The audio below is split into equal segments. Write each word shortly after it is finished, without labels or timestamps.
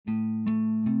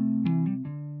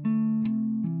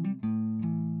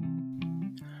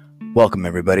Welcome,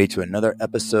 everybody, to another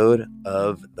episode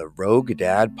of the Rogue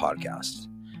Dad Podcast.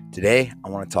 Today, I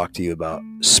want to talk to you about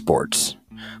sports.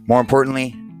 More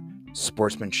importantly,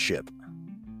 sportsmanship.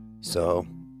 So,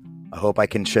 I hope I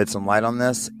can shed some light on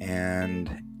this, and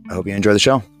I hope you enjoy the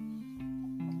show.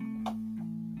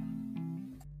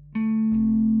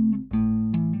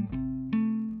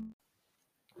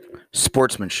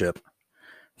 Sportsmanship.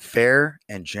 Fair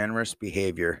and generous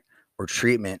behavior or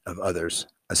treatment of others,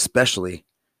 especially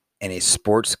in a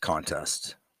sports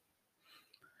contest.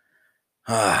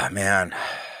 Man.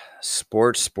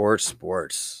 Sports.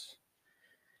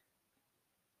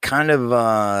 Kind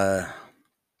of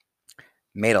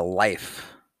made a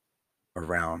life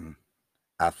around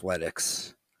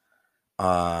athletics.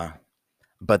 But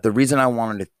the reason I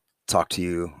wanted to talk to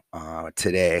you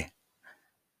today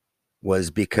was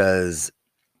because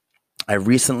I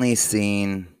recently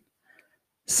seen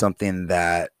something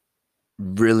that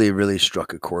really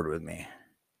struck a chord with me.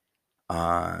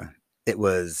 It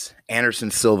was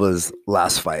Anderson Silva's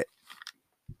last fight.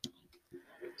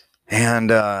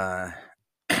 And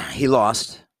he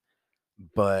lost,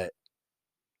 but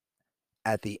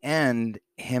at the end,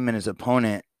 him and his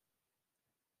opponent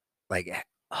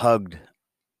hugged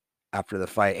after the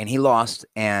fight, and he lost.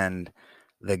 And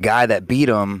the guy that beat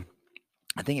him,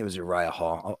 I think it was Uriah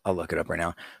Hall. I'll look it up right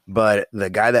now. But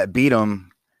the guy that beat him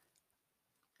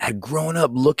had grown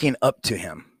up looking up to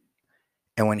him.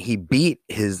 And when he beat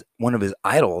one of his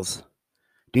idols,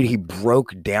 dude, he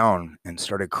broke down and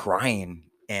started crying.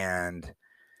 And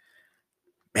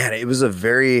man, it was a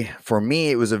very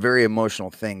emotional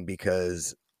thing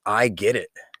because I get it.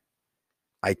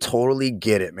 I totally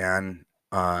get it, man.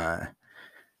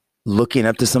 Looking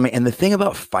up to somebody. And the thing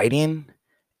about fighting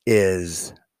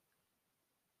is,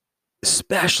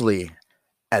 especially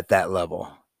at that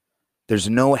level, there's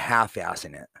no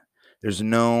half-assing it. There's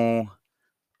no,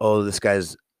 oh, this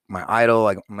guy's my idol,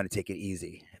 I'm going to take it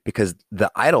easy. Because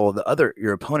the idol,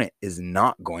 your opponent, is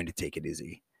not going to take it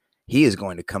easy. He is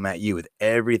going to come at you with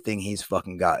everything he's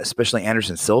fucking got, especially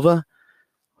Anderson Silva.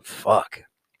 Fuck.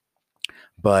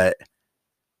 But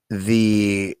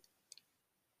the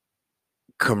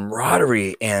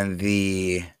camaraderie and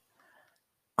the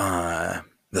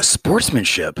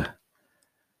sportsmanship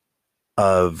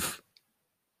of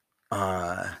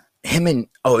him and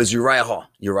it was Uriah Hall.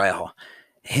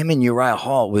 Him and Uriah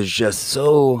Hall was just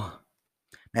so,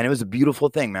 man, it was a beautiful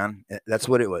thing, man. That's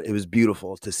what it was. It was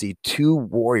beautiful to see two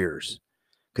warriors,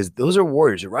 because those are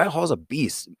warriors. Uriah Hall's a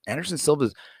beast. Anderson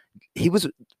Silva, he was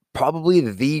probably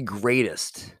the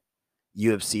greatest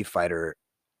UFC fighter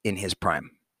in his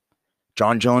prime.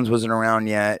 John Jones wasn't around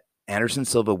yet. Anderson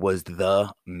Silva was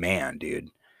the man, dude.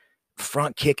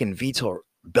 Front kick and Vitor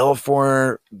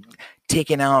Belfort,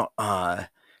 taking out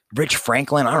Rich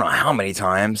Franklin, I don't know how many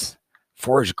times.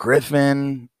 Forrest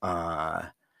Griffin,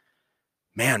 man,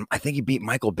 I think he beat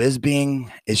Michael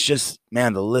Bisping. It's just,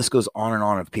 man, the list goes on and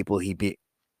on of people he beat.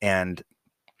 And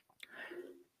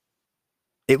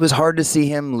it was hard to see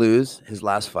him lose his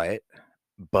last fight.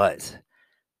 But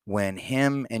when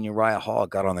him and Uriah Hall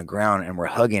got on the ground and were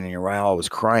hugging and Uriah Hall was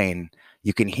crying,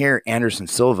 you can hear Anderson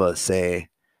Silva say,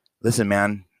 listen,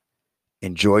 man,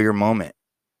 enjoy your moment.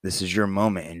 This is your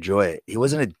moment. Enjoy it. He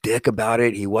wasn't a dick about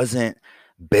it. He wasn't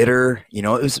bitter. It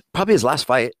was probably his last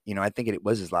fight. I think it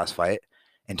was his last fight.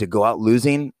 And to go out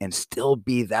losing and still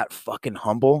be that fucking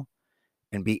humble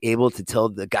and be able to tell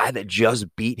the guy that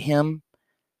just beat him,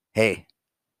 hey,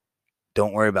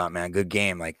 don't worry about it, man. Good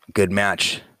game. Good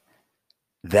match.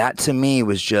 That to me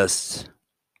was just,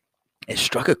 it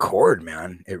struck a chord,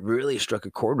 man. It really struck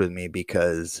a chord with me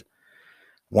because,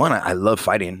 one, I love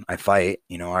fighting. I fight,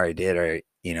 I already did.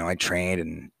 I trained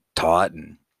and taught,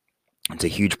 and it's a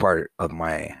huge part of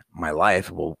my life.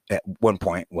 Well, at one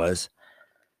point was,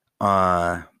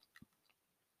 and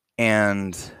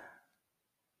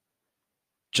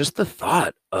just the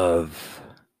thought of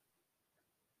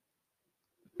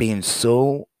being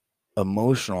so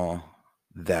emotional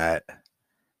that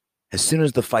as soon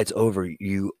as the fight's over,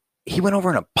 he went over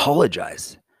and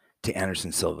apologized to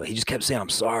Anderson Silva. He just kept saying, I'm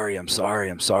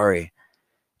sorry.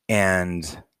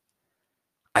 And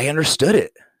I understood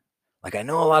it. I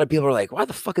know a lot of people are like, why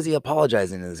the fuck is he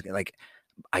apologizing to this guy?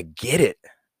 I get it.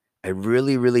 I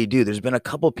really do. There's been a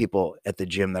couple people at the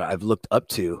gym that I've looked up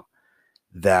to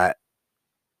that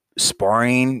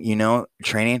sparring,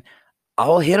 training,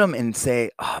 I'll hit them and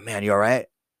say, oh man, you all right?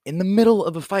 In the middle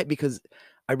of a fight, because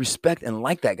I respect and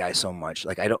like that guy so much.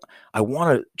 I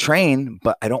want to train,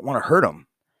 but I don't want to hurt him.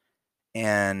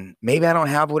 And maybe I don't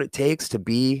have what it takes to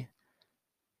be,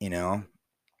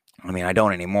 I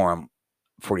don't anymore. I'm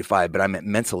 45, but I meant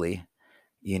mentally,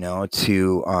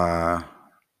 to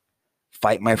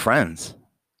fight my friends.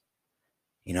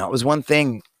 You know, it was one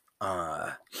thing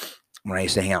when I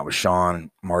used to hang out with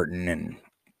Sean, Martin, and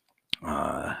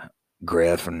uh,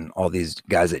 Griff, and all these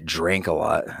guys that drank a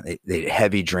lot. They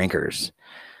heavy drinkers.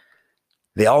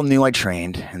 They all knew I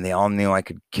trained, and they all knew I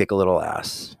could kick a little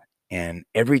ass. And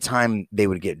every time they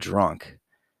would get drunk,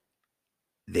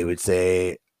 they would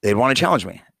say they'd want to challenge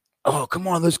me. Oh, come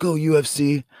on, let's go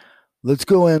UFC. Let's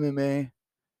go MMA.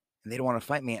 And they'd want to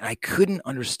fight me. And I couldn't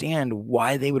understand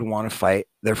why they would want to fight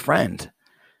their friend.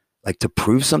 Like to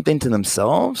prove something to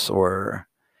themselves, or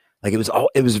like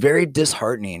it was very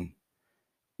disheartening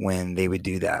when they would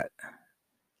do that.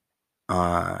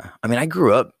 I mean, I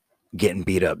grew up getting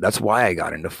beat up. That's why I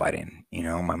got into fighting. You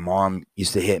know, my mom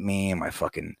used to hit me, and my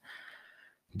fucking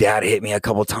dad hit me a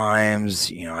couple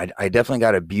times. You know, I definitely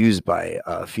got abused by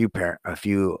a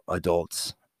few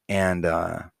adults, and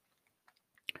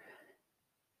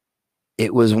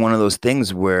it was one of those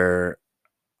things where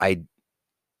I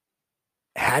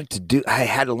I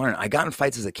had to learn. I got in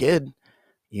fights as a kid,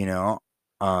 you know.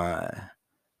 I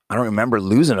don't remember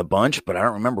losing a bunch, but I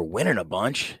don't remember winning a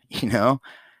bunch, you know.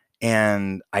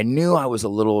 And I knew I was a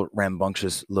little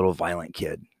rambunctious, little violent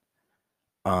kid.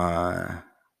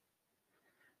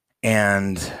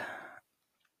 And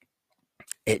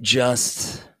it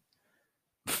just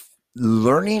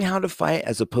learning how to fight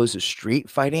as opposed to street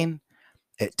fighting,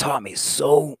 it taught me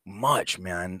so much,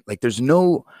 man. Like there's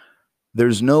no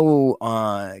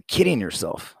kidding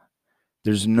yourself.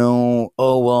 There's no,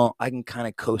 oh well, I can kind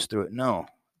of coast through it. No.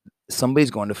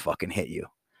 Somebody's going to fucking hit you.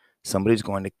 Somebody's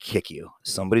going to kick you.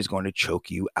 Somebody's going to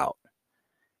choke you out.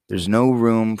 There's no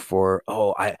room for,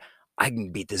 oh, I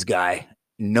can beat this guy,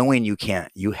 knowing you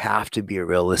can't. You have to be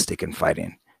realistic in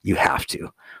fighting. You have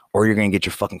to, or you're going to get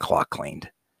your fucking clock cleaned.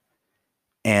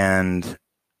 And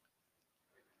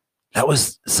that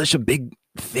was such a big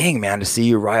thing, man, to see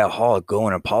Uriah Hall go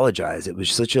and apologize. It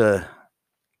was such a,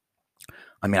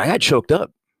 I mean, I got choked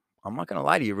up. I'm not going to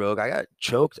lie to you, Rogue. I got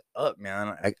choked up,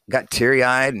 man. I got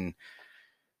teary-eyed, and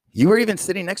you were even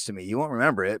sitting next to me. You won't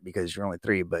remember it because you're only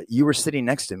 3, but you were sitting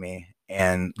next to me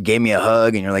and gave me a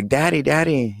hug, and you're like, Daddy,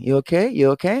 Daddy, you okay? You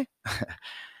okay?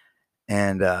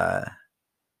 And I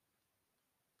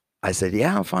said,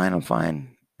 yeah, I'm fine. I'm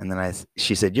fine. And then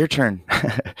she said, your turn.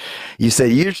 You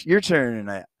said, your turn. And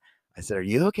I said, are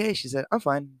you okay? She said, I'm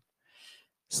fine.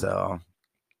 So,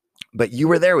 but you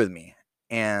were there with me.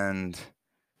 And,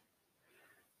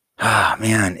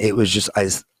 man, it was just, I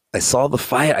saw the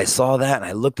fight. I saw that, and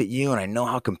I looked at you, and I know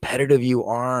how competitive you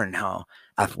are and how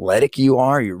athletic you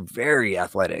are. You're very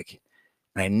athletic.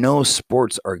 And I know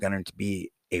sports are going to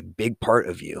be a big part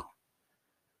of you,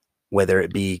 whether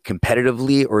it be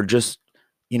competitively or just,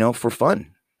 you know, for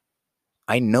fun.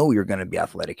 I know you're going to be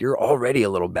athletic. You're already a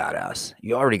little badass.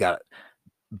 You already got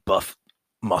buff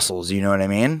muscles, you know what I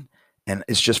mean? And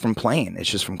it's just from playing. It's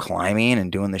just from climbing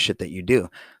and doing the shit that you do.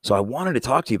 So I wanted to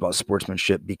talk to you about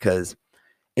sportsmanship because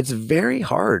it's very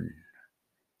hard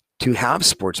to have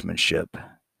sportsmanship.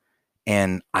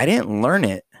 And I didn't learn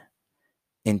it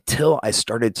until I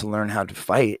started to learn how to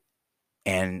fight,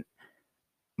 and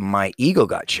my ego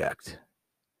got checked.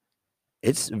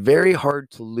 It's very hard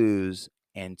to lose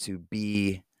and to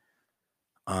be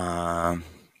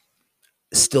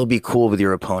still be cool with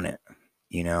your opponent,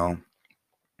 you know.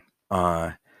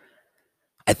 I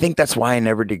think that's why I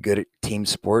never did good at team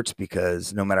sports,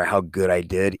 because no matter how good I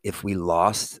did, if we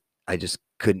lost, I just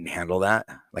couldn't handle that.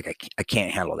 Like I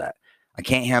can't handle that. I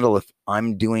can't handle if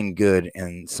I'm doing good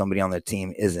and somebody on the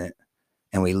team isn't,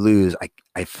 and we lose.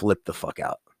 I flip the fuck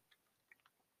out.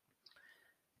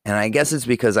 And I guess it's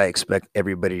because I expect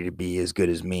everybody to be as good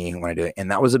as me when I do it. And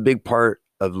that was a big part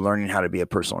of learning how to be a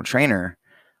personal trainer,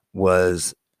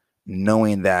 was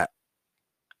knowing that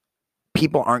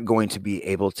people aren't going to be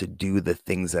able to do the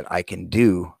things that I can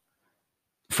do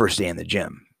first day in the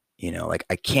gym. You know, like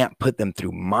I can't put them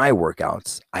through my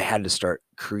workouts. I had to start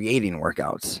creating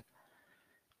workouts.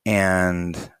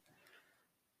 And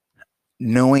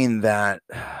knowing that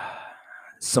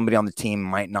somebody on the team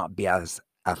might not be as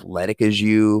athletic as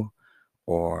you,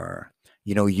 or,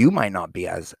 you know, you might not be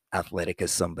as athletic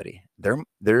as somebody.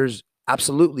 There's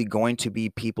absolutely going to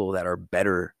be people that are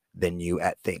better than you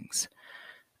at things.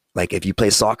 Like if you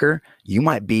play soccer, you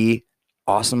might be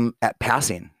awesome at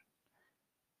passing.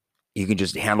 You can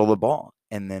just handle the ball.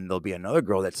 And then there'll be another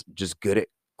girl that's just good at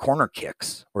corner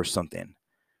kicks or something.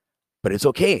 But it's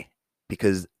okay,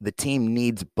 because the team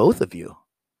needs both of you.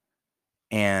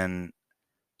 And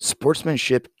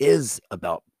sportsmanship is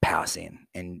about passing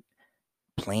and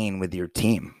playing with your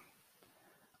team.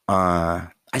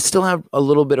 I still have a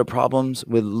little bit of problems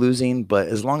with losing, but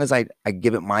as long as I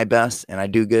give it my best and I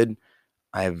do good,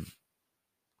 I've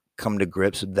come to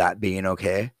grips with that being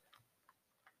okay.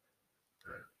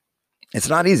 It's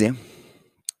not easy.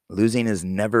 Losing is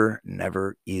never,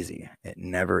 never easy. It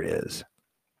never is,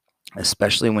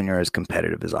 especially when you're as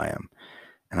competitive as I am.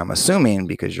 And I'm assuming,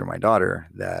 because you're my daughter,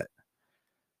 that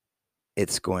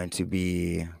it's going to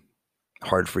be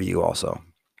hard for you also.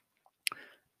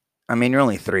 I mean, you're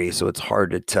only 3, so it's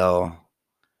hard to tell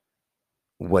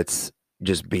what's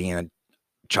just being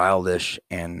childish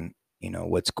and,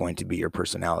 what's going to be your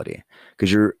personality.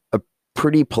 Because you're a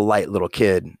pretty polite little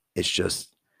kid. It's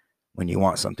just when you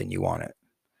want something, you want it.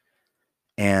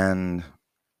 And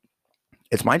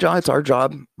it's my job, it's our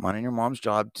job, mine and your mom's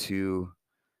job to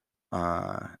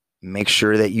make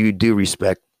sure that you do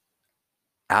respect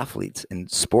athletes in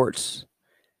sports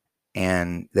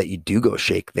and that you do go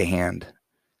shake the hand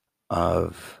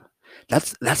of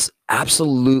that's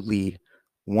absolutely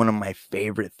one of my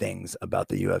favorite things about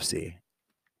the UFC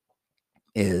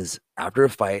is after a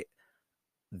fight,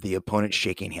 the opponent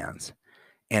shaking hands.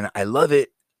 And I love it,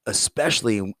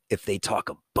 especially if they talk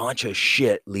a bunch of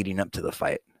shit leading up to the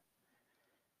fight.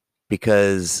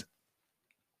 Because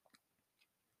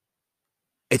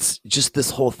it's just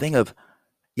this whole thing of,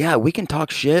 yeah, we can talk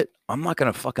shit. I'm not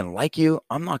going to fucking like you.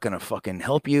 I'm not going to fucking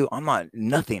help you. I'm not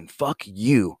nothing. Fuck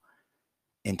you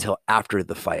until after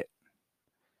the fight.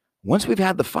 Once we've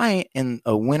had the fight and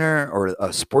a winner or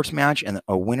a sports match and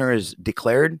a winner is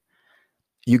declared,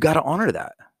 you got to honor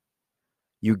that.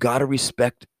 You got to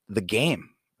respect the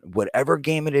game. Whatever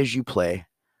game it is you play,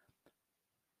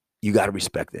 you got to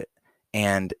respect it.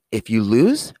 And if you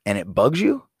lose and it bugs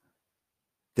you,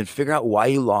 then figure out why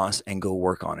you lost and go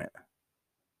work on it.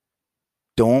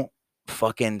 Don't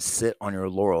fucking sit on your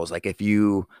laurels. Like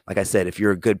I said, if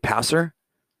you're a good passer,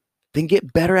 then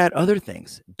get better at other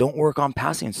things. Don't work on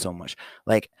passing so much.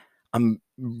 Like I'm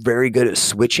very good at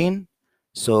switching.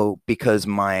 So because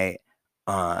my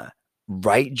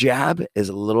right jab is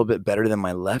a little bit better than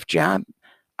my left jab,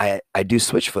 I do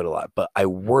switch foot a lot, but I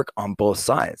work on both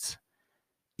sides.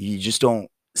 You just don't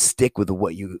stick with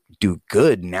what you do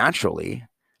good naturally.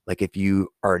 Like if you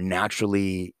are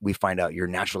naturally, we find out you're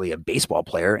naturally a baseball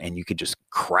player and you could just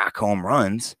crack home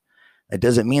runs. It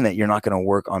doesn't mean that you're not going to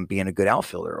work on being a good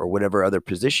outfielder or whatever other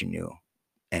position you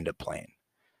end up playing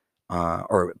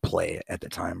or play at the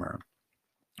time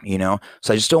So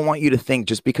I just don't want you to think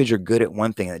just because you're good at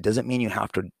one thing, that doesn't mean you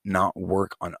have to not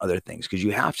work on other things, because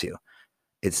you have to.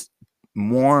 It's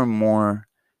more and more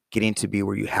getting to be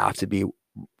where you have to be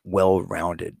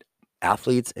well-rounded.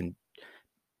 Athletes and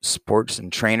sports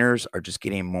and trainers are just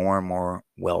getting more and more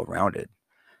well-rounded.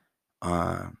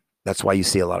 That's why you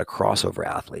see a lot of crossover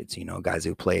athletes, guys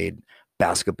who played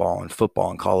basketball and football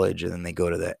in college, and then they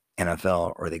go to the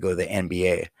NFL or they go to the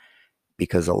NBA,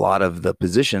 because a lot of the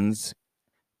positions,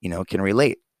 can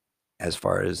relate as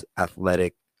far as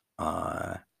athletic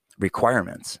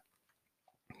requirements.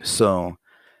 So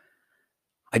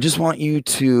I just want you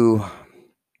to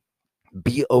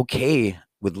be okay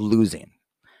with losing.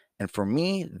 And for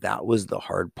me, that was the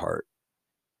hard part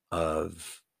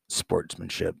of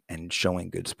sportsmanship and showing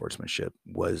good sportsmanship,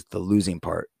 was the losing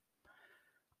part.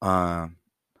 I'm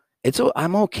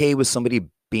okay with somebody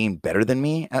being better than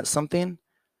me at something,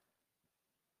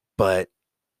 but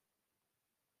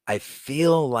I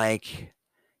feel like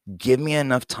give me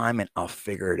enough time and I'll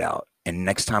figure it out. And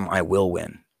next time I will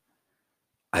win.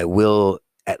 I will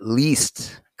at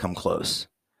least come close.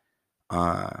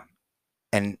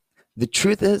 And the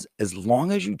truth is, as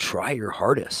long as you try your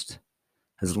hardest,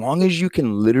 as long as you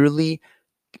can literally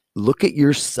look at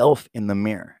yourself in the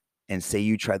mirror and say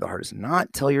you tried the hardest,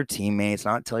 not tell your teammates,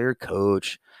 not tell your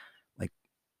coach, like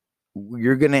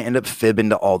you're going to end up fibbing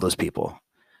to all those people.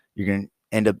 You're going to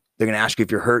end up, they're going to ask you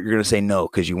if you're hurt. You're going to say no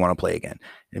because you want to play again.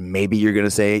 And maybe you're going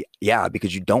to say yeah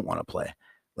because you don't want to play.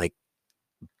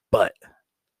 But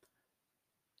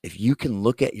if you can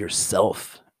look at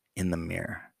yourself in the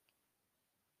mirror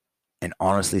and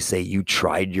honestly say you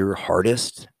tried your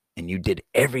hardest and you did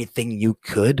everything you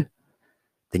could,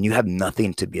 then you have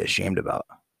nothing to be ashamed about.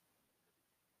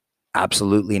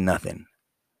 Absolutely nothing.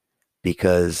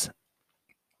 Because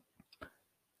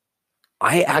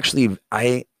I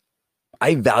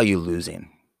value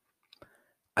losing.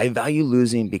 I value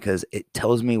losing because it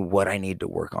tells me what I need to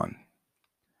work on.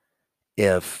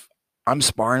 If I'm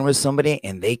sparring with somebody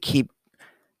and they keep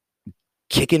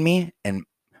kicking me and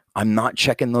I'm not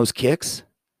checking those kicks,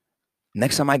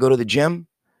 next time I go to the gym,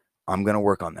 I'm going to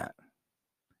work on that.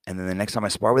 And then the next time I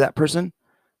spar with that person,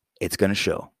 it's going to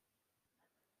show.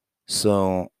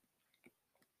 So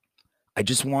I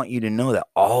just want you to know that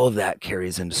all of that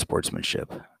carries into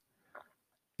sportsmanship,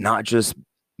 not just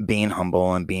being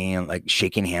humble and being like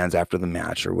shaking hands after the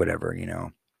match or whatever,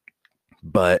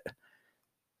 But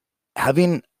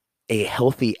having a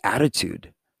healthy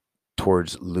attitude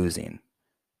towards losing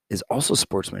is also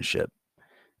sportsmanship.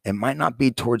 It might not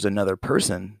be towards another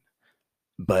person,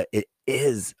 but it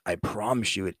is, I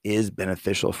promise you, it is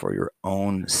beneficial for your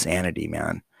own sanity,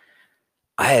 man.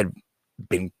 I had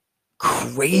been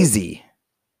crazy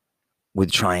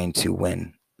with trying to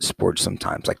win sports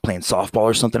sometimes, like playing softball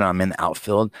or something. I'm in the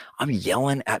outfield. I'm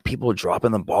yelling at people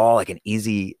dropping the ball like an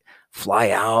easy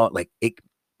fly out. Like it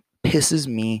pisses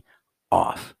me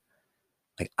off.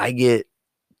 Like I get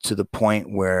to the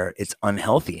point where it's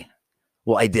unhealthy.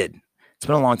 Well, I did. It's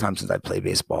been a long time since I played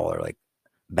baseball or like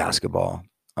basketball.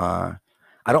 Uh,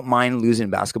 I don't mind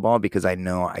losing basketball because I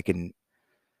know I can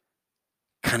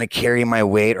kind of carry my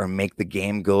weight or make the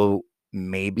game go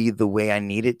maybe the way I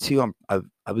need it to.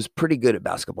 I was pretty good at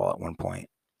basketball at one point.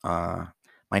 Uh,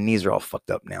 my knees are all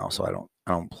fucked up now, so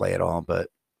I don't play at all. But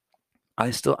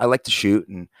I like to shoot,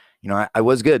 and I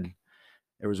was good.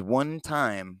 There was one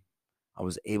time I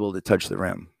was able to touch the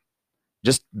rim,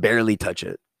 just barely touch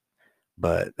it,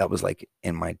 but that was like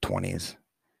in my 20s,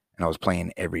 and I was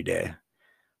playing every day.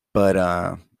 But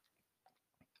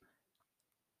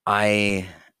I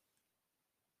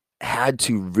had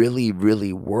to really,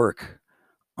 really work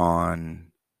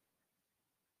on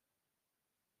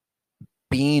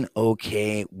being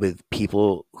okay with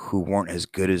people who weren't as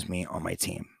good as me on my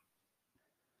team.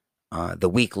 The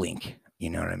weak link, you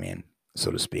know what I mean,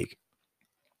 so to speak.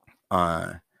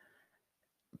 Uh,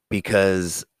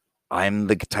 because I'm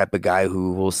the type of guy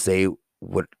who will say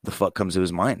what the fuck comes to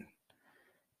his mind.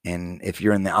 And if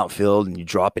you're in the outfield and you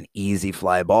drop an easy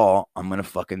fly ball, I'm going to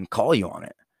fucking call you on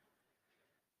it.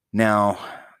 Now,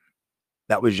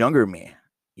 that was younger me.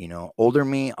 Older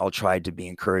me, I'll try to be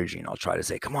encouraging. I'll try to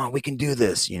say, come on, we can do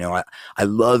this. I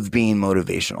love being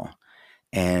motivational.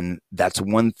 And that's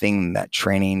one thing that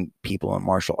training people in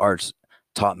martial arts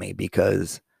taught me,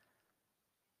 because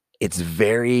it's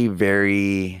very,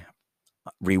 very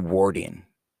rewarding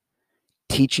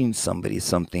teaching somebody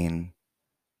something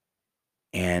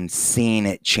and seeing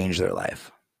it change their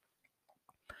life.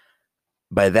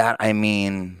 By that, I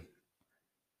mean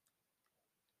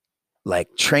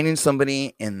like training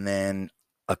somebody and then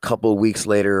a couple of weeks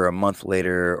later or a month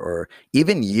later or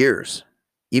even years,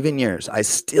 I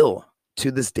still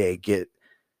to this day get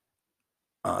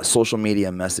social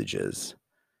media messages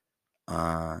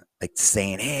like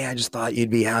saying, "Hey, I just thought you'd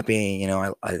be happy.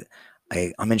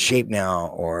 I'm in shape now."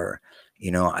 Or,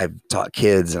 I've taught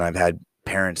kids and I've had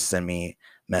parents send me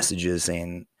messages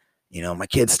saying, my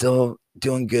kid's still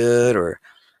doing good. Or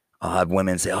I'll have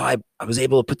women say, "Oh, I was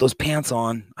able to put those pants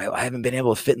on. I haven't been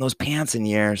able to fit in those pants in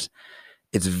years."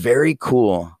 It's very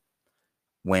cool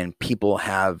when people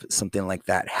have something like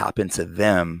that happen to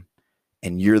them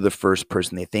and you're the first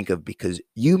person they think of because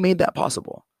you made that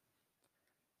possible.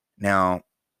 Now,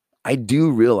 I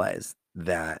do realize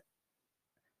that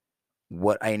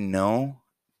what I know,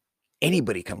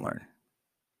 anybody can learn.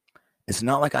 It's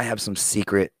not like I have some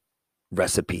secret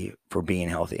recipe for being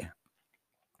healthy,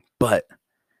 but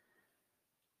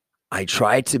I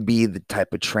try to be the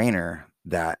type of trainer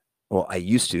that, well, I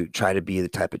used to try to be the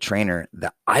type of trainer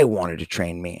that I wanted to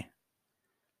train me.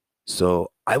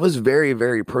 So I was very,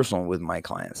 very personal with my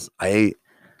clients. I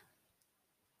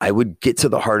would get to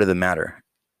the heart of the matter,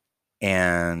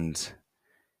 and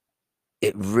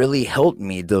it really helped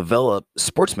me develop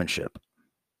sportsmanship.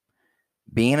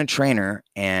 Being a trainer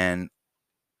and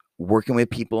working with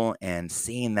people and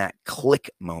seeing that click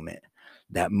moment,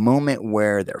 that moment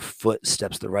where their foot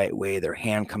steps the right way, their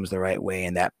hand comes the right way,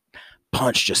 and that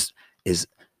punch just is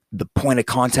the point of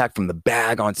contact from the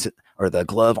bag onto, or the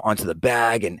glove onto the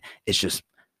bag, and it's just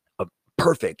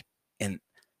perfect. And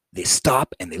they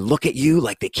stop and they look at you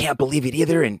like they can't believe it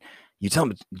either. And you tell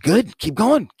them, good, keep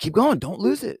going, don't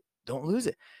lose it, don't lose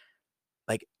it.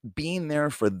 Like being there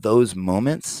for those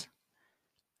moments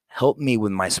helped me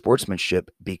with my sportsmanship,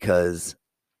 because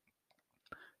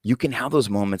you can have those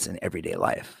moments in everyday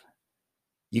life.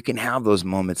 You can have those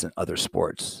moments in other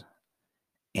sports.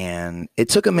 And it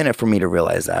took a minute for me to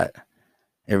realize that.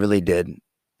 It really did.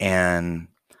 And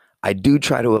I do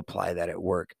try to apply that at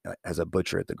work as a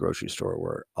butcher at the grocery store,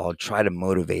 where I'll try to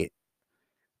motivate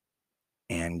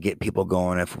and get people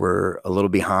going if we're a little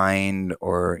behind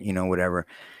or, whatever.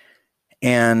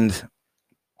 And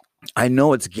I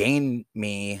know it's gained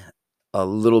me a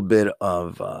little bit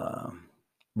of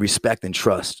respect and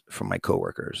trust from my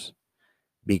coworkers,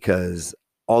 because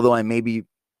although I may be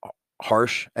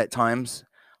harsh at times,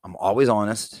 I'm always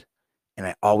honest and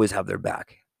I always have their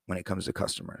back when it comes to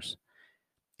customers.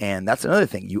 And that's another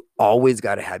thing. You always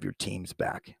got to have your team's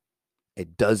back.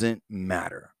 It doesn't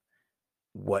matter.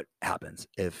 what happens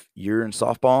if you're in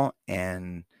softball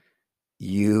and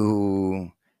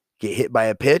you get hit by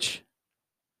a pitch?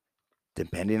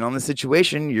 Depending on the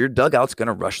situation, your dugout's going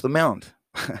to rush the mound.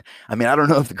 I mean, I don't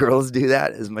know if the girls do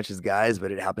that as much as guys,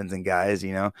 but it happens in guys,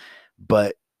 you know.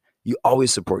 But you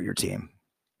always support your team.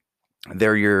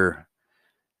 They're your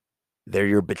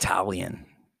battalion.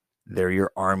 They're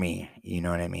your army, you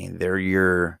know what I mean? They're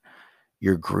your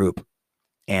group.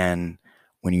 And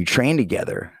when you train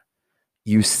together,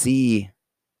 you see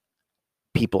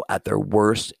people at their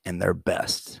worst and their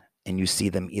best, and you see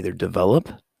them either develop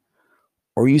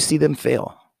or you see them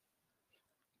fail.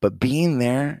 But being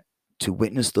there to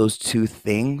witness those two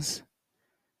things,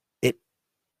 it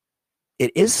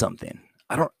is something.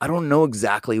 I don't know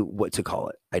exactly what to call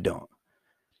it. I don't.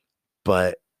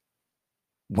 But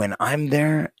when I'm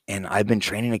there and I've been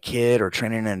training a kid or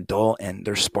training an adult and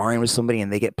they're sparring with somebody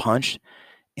and they get punched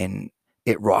and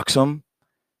it rocks them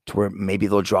to where maybe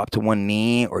they'll drop to one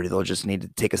knee or they'll just need to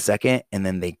take a second and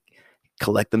then they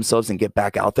collect themselves and get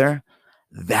back out there.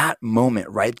 That moment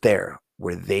right there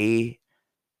where they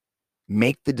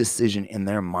make the decision in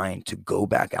their mind to go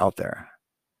back out there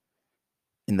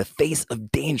in the face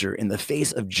of danger, in the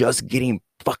face of just getting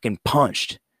fucking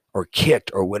punched or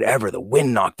kicked or whatever, the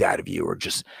wind knocked out of you or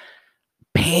just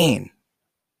pain.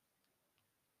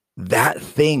 That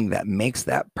thing that makes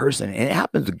that person, and it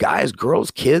happens to guys,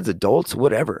 girls, kids, adults,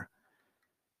 whatever.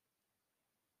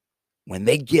 When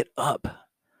they get up,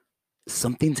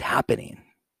 something's happening.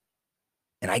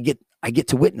 And I get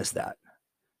to witness that.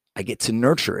 I get to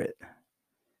nurture it.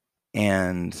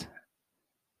 And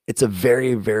it's a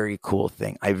very, very cool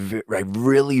thing. I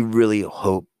really, really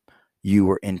hope you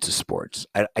are into sports.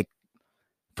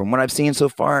 From what I've seen so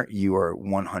far, you are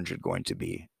 100 going to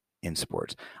be in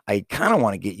sports. I kind of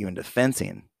want to get you into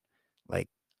fencing. Like,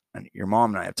 and your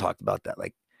mom and I have talked about that.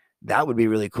 Like, that would be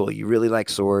really cool. You really like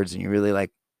swords and you really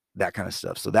like that kind of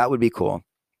stuff. So that would be cool.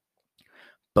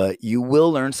 But you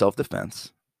will learn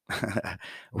self-defense.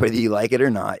 Whether you like it or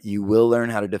not, you will learn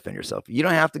how to defend yourself. You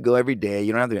don't have to go every day.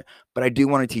 You don't have to, but I do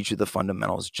want to teach you the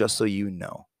fundamentals just so you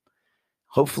know.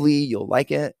 Hopefully you'll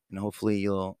like it and hopefully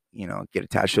you'll, get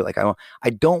attached to it. Like I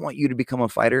don't want you to become a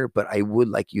fighter, but I would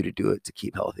like you to do it to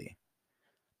keep healthy.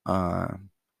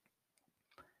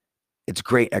 It's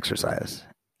great exercise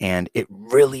and it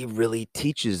really, really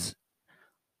teaches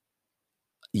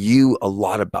you a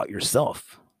lot about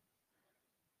yourself.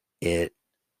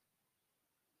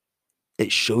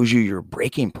 It shows you your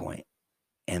breaking point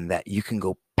and that you can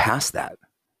go past that.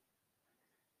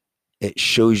 It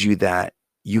shows you that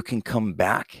you can come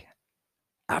back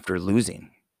after losing,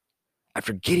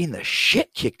 after getting the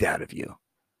shit kicked out of you.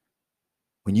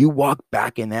 When you walk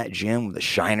back in that gym with a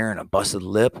shiner and a busted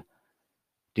lip,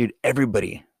 dude,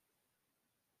 everybody,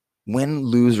 win,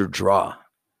 lose, or draw,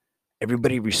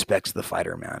 everybody respects the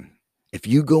fighter, man. If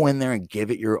you go in there and give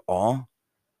it your all,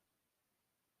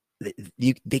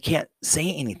 they can't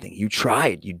say anything. You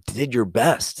tried. You did your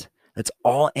best. That's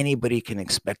all anybody can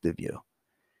expect of you.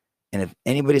 And if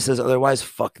anybody says otherwise,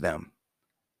 fuck them.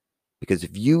 Because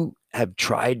if you have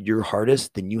tried your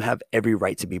hardest, then you have every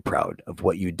right to be proud of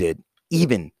what you did,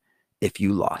 even if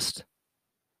you lost.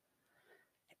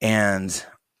 And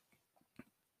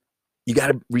you got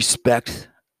to respect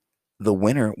the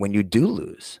winner when you do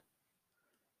lose.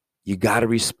 You got to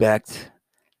respect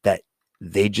that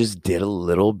they just did a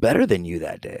little better than you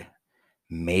that day.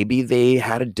 Maybe they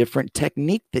had a different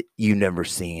technique that you never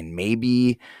seen.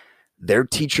 Maybe their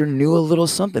teacher knew a little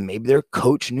something. Maybe their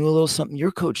coach knew a little something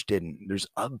your coach didn't. There's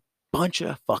a bunch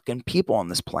of fucking people on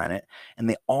this planet and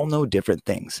they all know different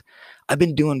things. I've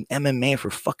been doing MMA for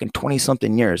fucking 20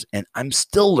 something years and I'm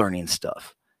still learning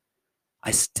stuff.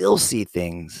 I still see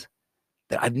things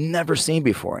that I've never seen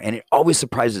before. And it always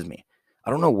surprises me. I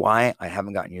don't know why I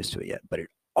haven't gotten used to it yet, but it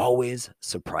always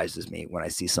surprises me when I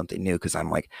see something new because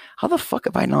I'm like, how the fuck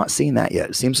have I not seen that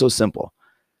yet? It seems so simple.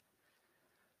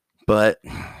 But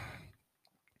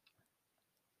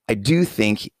I do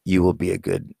think you will be a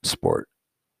good sport.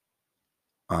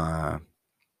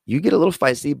 You get a little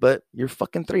feisty, but you're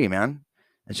fucking 3, man.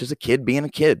 It's just a kid being a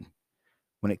kid.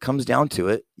 When it comes down to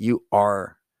it, you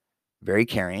are very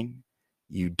caring.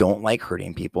 You don't like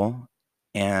hurting people.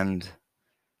 And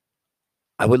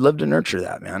I would love to nurture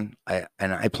that, man.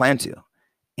 I plan to.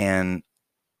 And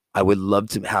I would love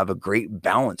to have a great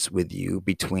balance with you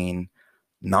between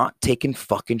not taking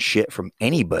fucking shit from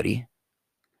anybody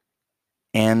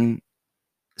and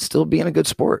still being a good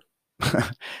sport.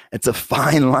 It's a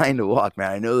fine line to walk,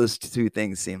 man. I know those two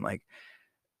things seem like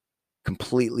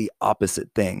completely opposite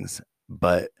things,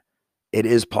 but it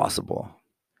is possible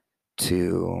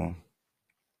to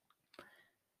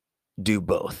do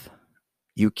both.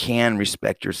 you can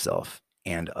respect yourself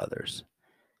and others.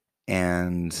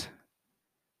 And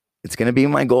it's going to be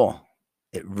my goal.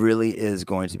 It really is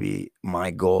going to be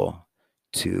my goal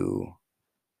to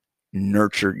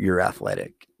nurture your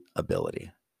athletic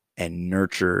ability and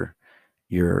nurture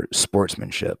your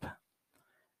sportsmanship.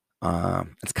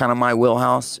 It's kind of my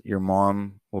wheelhouse. Your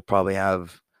mom will probably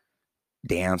have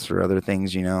dance or other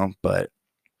things, but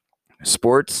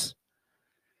sports,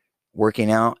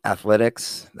 working out,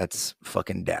 athletics, that's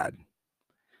fucking dad.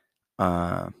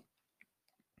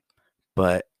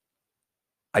 But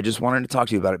I just wanted to talk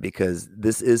to you about it because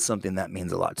this is something that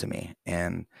means a lot to me.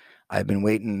 And I've been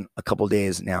waiting a couple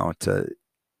days now to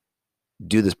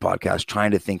do this podcast,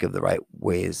 trying to think of the right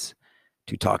ways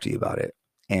to talk to you about it.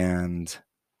 And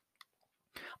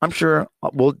I'm sure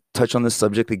we'll touch on this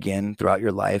subject again throughout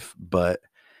your life, but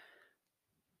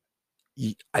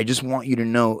I just want you to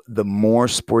know the more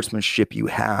sportsmanship you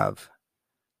have,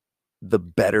 the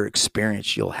better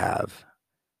experience you'll have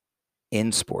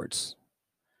in sports.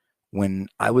 When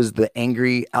I was the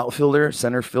angry outfielder,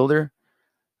 center fielder,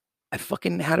 I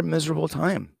fucking had a miserable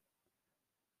time.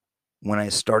 When I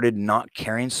started not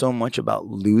caring so much about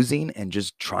losing and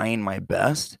just trying my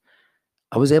best,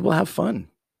 I was able to have fun.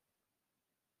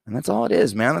 And that's all it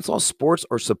is, man. That's all sports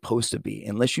are supposed to be.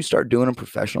 Unless you start doing them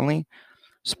professionally,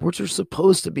 sports are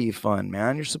supposed to be fun,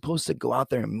 man. You're supposed to go out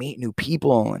there and meet new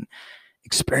people and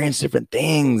experience different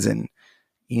things and,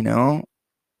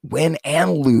 win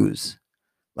and lose.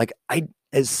 Like,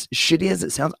 as shitty as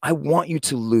it sounds, I want you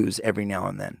to lose every now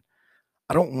and then.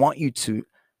 I don't want you to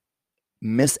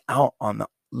miss out on the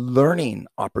learning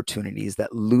opportunities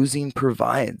that losing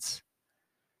provides.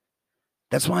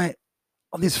 That's why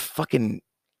all these fucking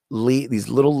these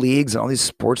little leagues and all these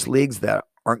sports leagues that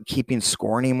aren't keeping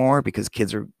score anymore because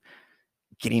kids are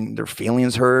getting their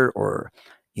feelings hurt, or,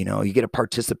 you get a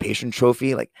participation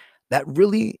trophy, like that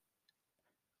really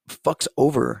fucks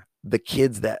over the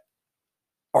kids that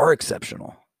are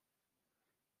exceptional.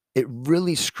 It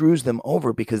really screws them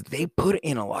over because they put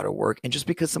in a lot of work. And just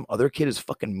because some other kid is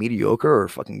fucking mediocre or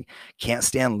fucking can't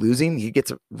stand losing, he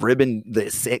gets a ribbon, the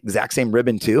exact same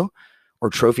ribbon too, or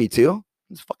trophy too.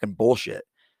 It's fucking bullshit.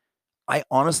 I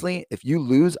honestly, if you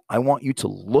lose, I want you to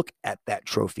look at that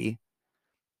trophy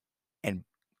and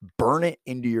burn it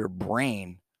into your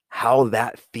brain how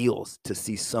that feels to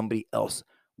see somebody else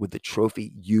with the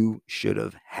trophy you should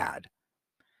have had.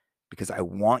 Because I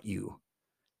want you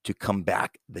to come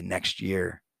back the next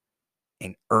year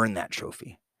and earn that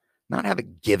trophy, not have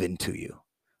it given to you.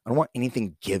 I don't want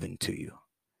anything given to you.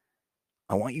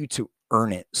 I want you to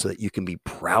earn it so that you can be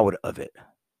proud of it.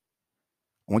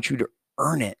 I want you to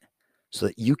earn it so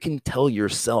that you can tell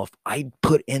yourself, I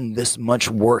put in this much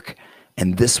work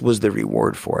and this was the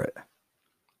reward for it.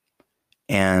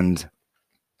 And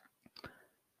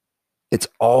it's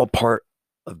all part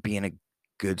of being a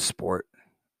good sport,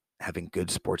 having good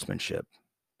sportsmanship.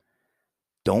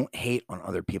 Don't hate on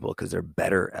other people because they're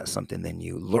better at something than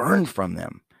you. Learn from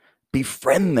them.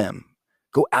 Befriend them.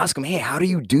 Go ask them, hey, how do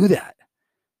you do that?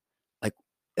 Like,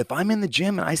 if I'm in the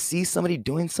gym and I see somebody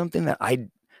doing something that I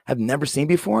have never seen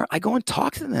before, I go and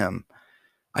talk to them.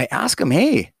 I ask them,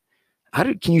 hey,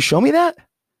 can you show me that?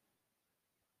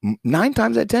 9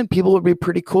 times out of 10, people will be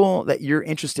pretty cool that you're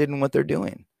interested in what they're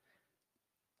doing.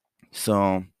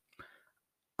 So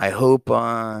I hope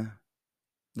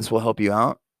this will help you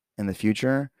out in the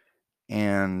future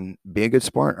and be a good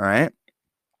sport. All right.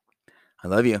 I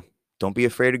love you. Don't be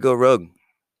afraid to go rogue.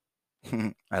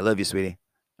 I love you, sweetie.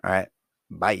 All right.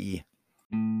 Bye.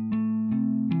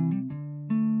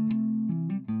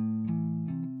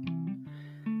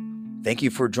 Thank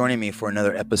you for joining me for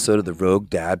another episode of the Rogue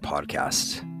Dad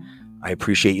Podcast. I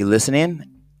appreciate you listening,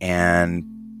 and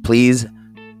please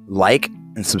like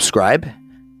and subscribe.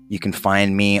 You can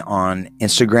find me on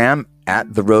Instagram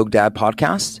at the Rogue Dad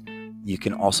Podcast. You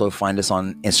can also find us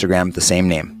on Instagram with the same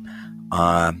name.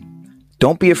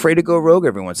 Don't be afraid to go rogue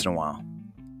every once in a while.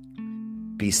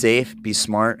 Be safe, be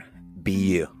smart, be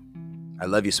you. I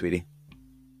love you, sweetie.